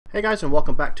Hey guys, and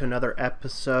welcome back to another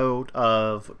episode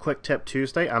of Quick Tip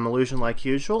Tuesday. I'm Illusion like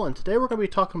usual, and today we're going to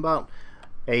be talking about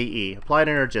AE, Applied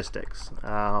Energistics.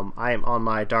 I am on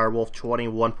my Direwolf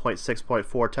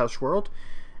 21.6.4 test world,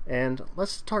 and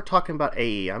let's start talking about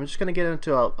AE. I'm just going to get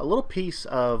into a little piece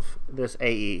of this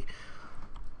AE.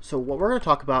 So what we're going to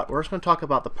talk about, we're just going to talk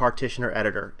about the Partitioner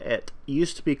editor. It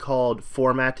used to be called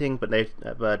formatting, but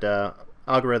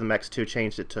Algorithm X2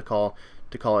 changed it to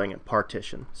calling it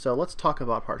Partition. So let's talk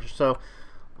about Partition. So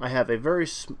I have a very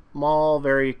small,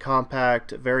 very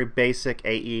compact, very basic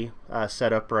AE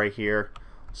setup right here.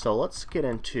 So let's get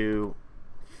into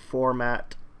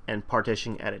format and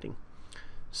partition editing.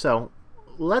 So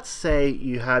let's say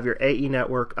you have your AE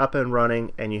network up and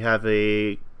running, and you have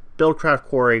a Buildcraft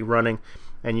query running,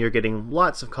 and you're getting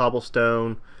lots of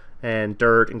cobblestone and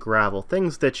dirt and gravel,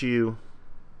 things that you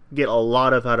get a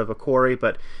lot of out of a quarry,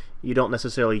 but you don't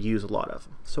necessarily use a lot of.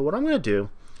 So what I'm going to do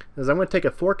is I'm going to take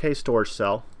a 4K storage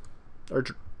cell or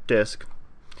disk,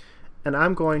 and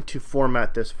I'm going to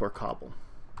format this for cobble,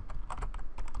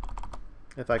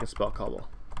 if I can spell cobble.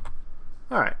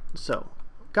 Alright, so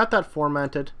got that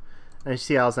formatted, and you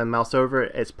see how as I mouse over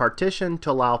it, it's partitioned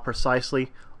to allow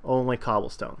precisely only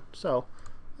cobblestone. So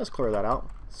let's clear that out.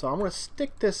 So I'm going to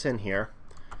stick this in here.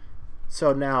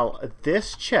 So now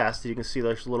this chest, you can see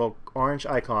there's a little orange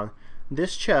icon.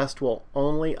 This chest will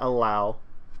only allow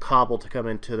cobble to come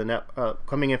into the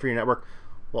coming in for your network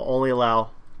will only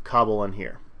allow cobble in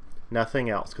here, nothing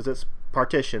else, because it's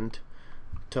partitioned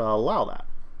to allow that.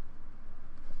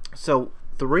 So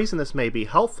the reason this may be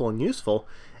helpful and useful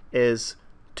is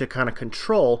to kind of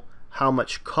control how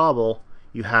much cobble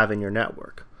you have in your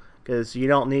network, because you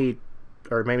don't need,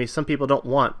 or maybe some people don't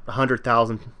want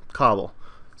 100,000 cobble.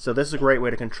 So this is a great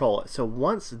way to control it. So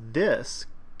once this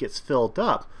gets filled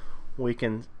up, we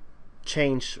can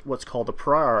change what's called a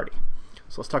priority.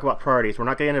 So let's talk about priorities. We're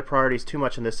not getting into priorities too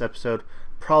much in this episode,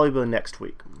 probably next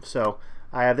week. So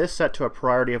I have this set to a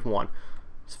priority of 1.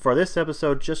 So for this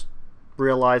episode, just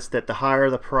realize that the higher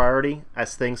the priority,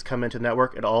 as things come into the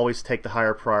network, it'll always take the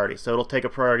higher priority. So it'll take a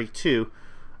priority 2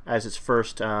 as its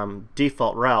first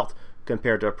default route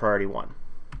compared to a priority 1.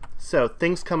 So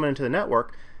things coming into the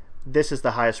network, this is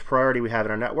the highest priority we have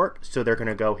in our network, so they're going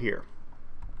to go here.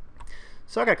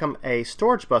 So I got to come a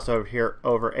storage bus over here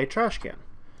over a trash can.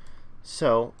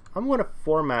 So I'm going to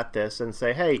format this and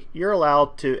say, hey, you're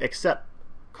allowed to accept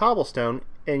cobblestone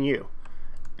in you,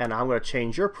 and I'm going to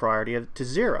change your priority to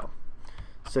 0.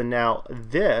 So now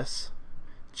this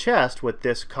chest with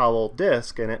this cobble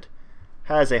disk in it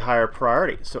has a higher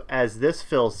priority. So as this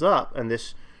fills up and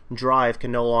this drive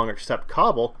can no longer accept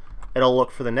cobble, it'll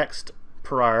look for the next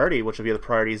priority, which will be the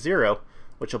priority 0,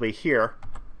 which will be here,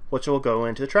 which will go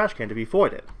into the trash can to be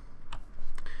voided.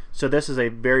 So this is a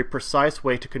very precise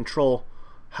way to control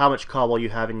how much cobble you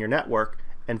have in your network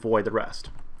and void the rest.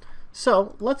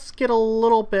 So let's get a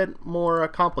little bit more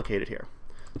complicated here.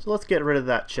 So let's get rid of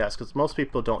that chest, because most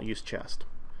people don't use chest.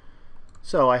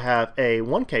 So I have a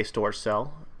 1K storage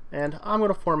cell, and I'm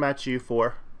going to format you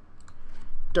for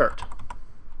dirt.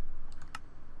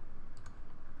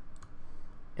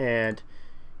 And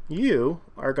you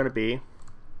are going to be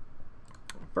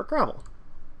for gravel,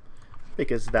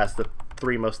 because that's the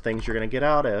 3 most things you're going to get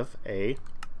out of a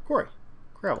quarry,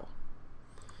 gravel.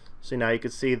 So now you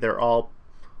can see they're all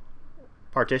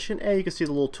partitioned, and you can see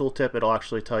the little tooltip. It'll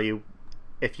actually tell you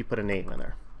if you put a name in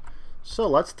there. So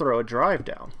let's throw a drive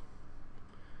down,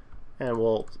 and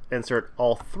we'll insert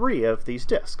all 3 of these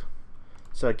disks.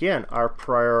 So again, our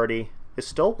priority is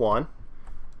still 1.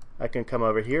 I can come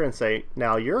over here and say,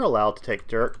 now you're allowed to take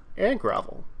dirt and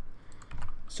gravel.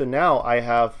 So now I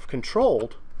have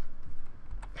controlled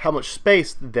how much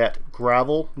space that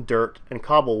gravel, dirt, and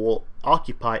cobble will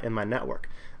occupy in my network.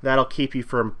 That'll keep you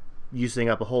from using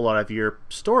up a whole lot of your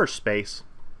storage space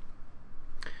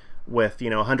with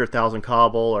 100,000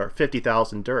 cobble or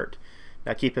 50,000 dirt.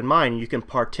 Now keep in mind, you can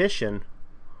partition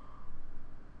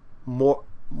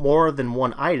more than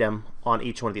one item on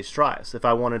each one of these drives. If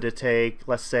I wanted to take,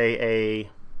 let's say, a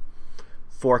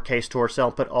 4K storage cell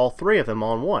and put all 3 of them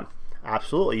on one,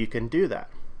 absolutely you can do that.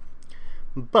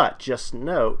 But just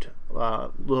note,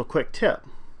 little quick tip,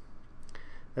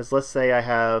 is let's say I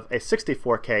have a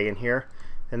 64K in here,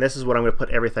 and this is what I'm going to put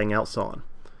everything else on.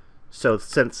 So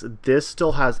since this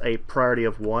still has a priority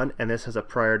of 1 and this has a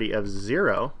priority of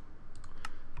 0,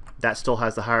 that still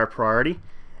has the higher priority.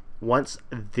 Once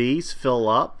these fill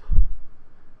up,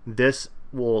 this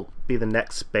will be the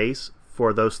next space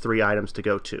for those 3 items to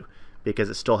go to, because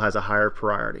it still has a higher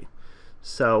priority.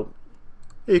 So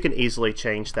you can easily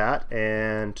change that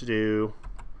and do,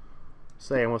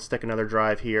 say I want to stick another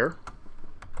drive here,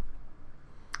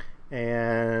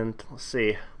 And let's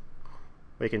see,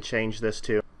 we can change this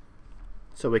too.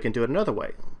 So we can do it another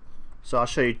way. So I'll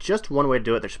show you just one way to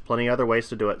do it. There's plenty of other ways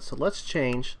to do it. So let's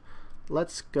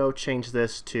go change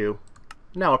this to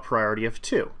now a priority of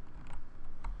 2.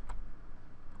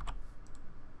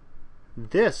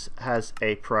 This has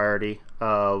a priority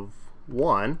of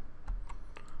 1,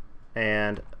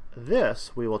 and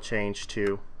this we will change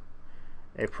to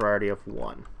a priority of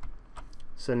 1.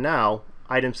 So now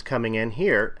items coming in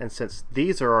here, and since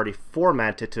these are already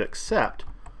formatted to accept,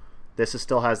 this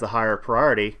still has the higher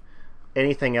priority.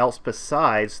 Anything else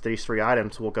besides these 3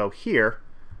 items will go here,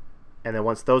 and then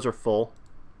once those are full,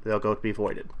 they'll go to be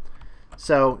voided.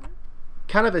 So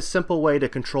kind of a simple way to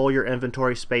control your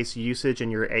inventory space usage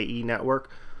in your AE network.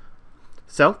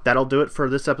 So that'll do it for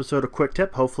this episode of Quick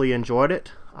Tip. Hopefully you enjoyed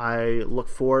it. I look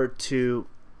forward to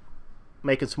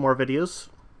making some more videos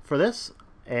for this,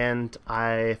 and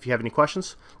if you have any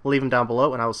questions, leave them down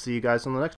below, and I will see you guys on the next one.